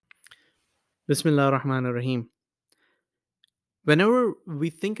Bismillah ar-Rahman ar-Rahim. Whenever we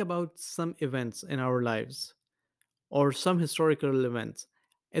think about some events in our lives or some historical events,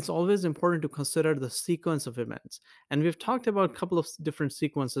 it's always important to consider the sequence of events. And we've talked about a couple of different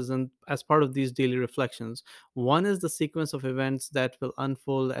sequences and as part of these daily reflections. One is the sequence of events that will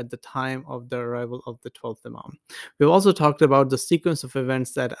unfold at the time of the arrival of the 12th Imam. We've also talked about the sequence of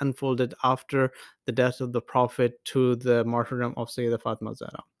events that unfolded after the death of the Prophet to the martyrdom of Syeda Fatima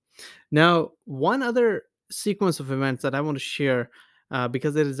Zehra. Now, one other sequence of events that I want to share,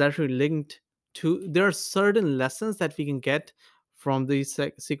 because it is actually linked to, there are certain lessons that we can get from this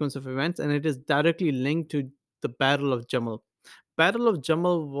sequence of events, and it is directly linked to the Battle of Jammal. Battle of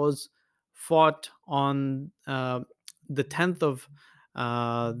Jammal was fought on the 10th of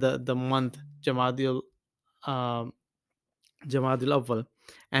the month Jamadil um Jamadil Awwal.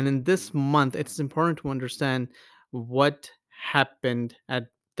 And in this month, it's important to understand what happened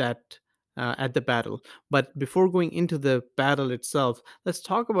that at the battle. But before going into the battle itself, let's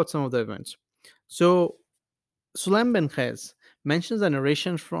talk about some of the events. So Sulaim bin Qais mentions a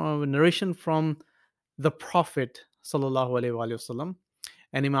narration from the Prophet sallallahu alaihi wasallam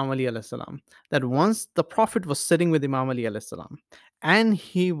and Imam Ali alayhi salam, that once the Prophet was sitting with Imam Ali alayhi salam, and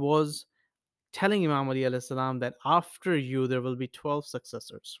he was telling Imam Ali alayhi salam that after you there will be 12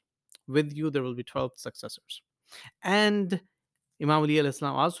 successors. With you there will be 12 successors. And Imam Ali alayhi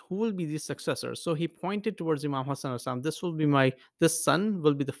salam asked, who will be these successors? So he pointed towards Imam Hassan alayhi salam, this son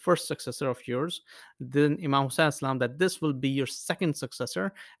will be the first successor of yours. Then Imam Hussein alayhi salam, that this will be your second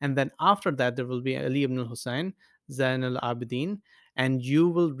successor. And then after that, there will be Ali ibn al-Hussein, Zain al-Abidin. And you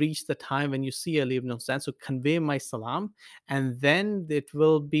will reach the time when you see Ali ibn Hussein. So convey my salam. And then it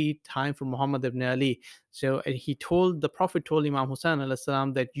will be time for Muhammad ibn Ali. So the Prophet told Imam Hussein alayhi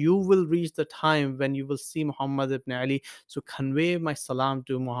salam that you will reach the time when you will see Muhammad ibn Ali, so convey my salam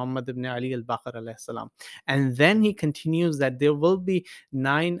to Muhammad ibn Ali al-Baqir alayhi salam. And then he continues that there will be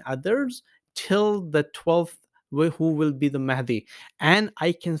 9 others till the 12th, who will be the Mahdi. And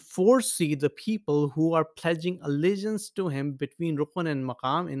I can foresee the people who are pledging allegiance to him between Rukun and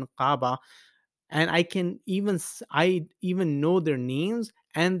Maqam in Kaaba. And I even know their names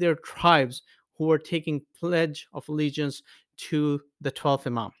and their tribes who are taking pledge of allegiance to the 12th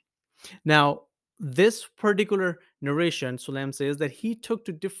Imam. Now, this particular narration, Sulaim says that he took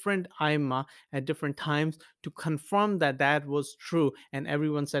to different Aima at different times to confirm that that was true, and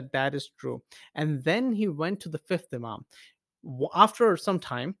everyone said that is true. And then he went to the fifth Imam after some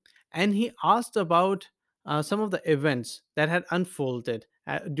time, and he asked about some of the events that had unfolded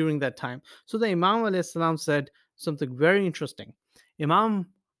during that time. So the Imam alayhi salam said something very interesting. Imam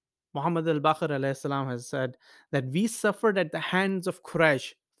Muhammad al-Baqir alayhi salam has said that we suffered at the hands of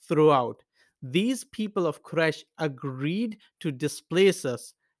Quraish throughout. These people of Quraysh agreed to displace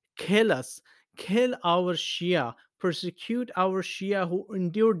us, kill our Shia, persecute our Shia who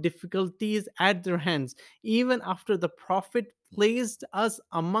endured difficulties at their hands, even after the Prophet placed us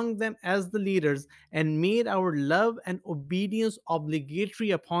among them as the leaders and made our love and obedience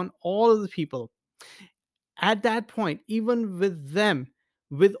obligatory upon all of the people. At that point, even with them,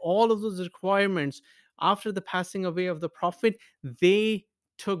 with all of those requirements, after the passing away of the Prophet, they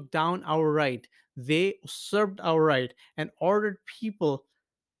took down our right. They usurped our right and ordered people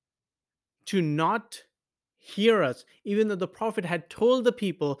to not hear us, even though the Prophet had told the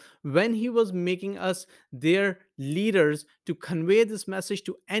people when he was making us their leaders to convey this message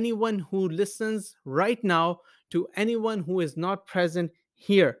to anyone who listens right now, to anyone who is not present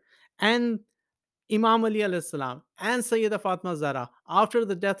here. And Imam Ali alayhi salam and Sayyida Fatima Zahra, after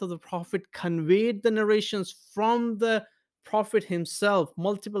the death of the Prophet, conveyed the narrations from the Prophet himself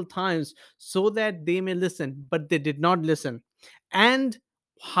multiple times so that they may listen, but they did not listen. And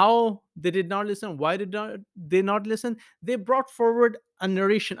how they did not listen? Why did they not listen? They brought forward a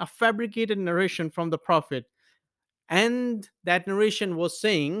narration, a fabricated narration from the Prophet, and that narration was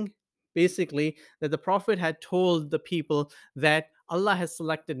saying basically that the Prophet had told the people that Allah has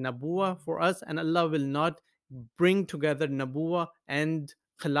selected Nabuwa for us, and Allah will not bring together Nabuwa and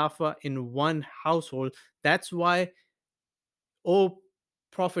Khilafah in one household. That's why, oh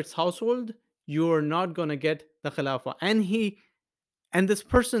Prophet's household, you are not going to get the Khilafah. And this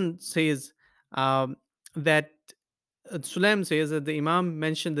person says that Sulaim says that the Imam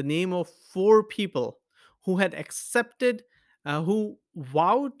mentioned the name of 4 people who had accepted, who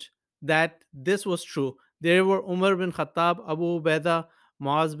vowed that this was true. There were Umar bin Khattab, Abu Ubaidah,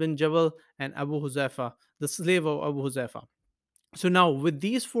 Muaz bin Jabal, and Abu Huzaifa, the slave of Abu Huzaifa. So now, with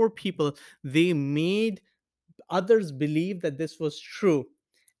these 4 people, they made others believe that this was true.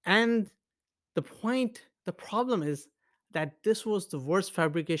 And the problem is that this was the worst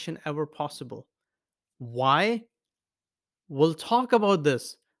fabrication ever possible. Why? We'll talk about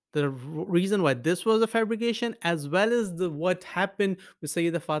this. The reason why this was a fabrication, as well as the what happened with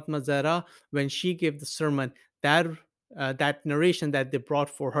Sayyida Fatima Zahra when she gave the sermon. That that narration that they brought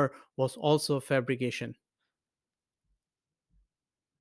for her was also a fabrication.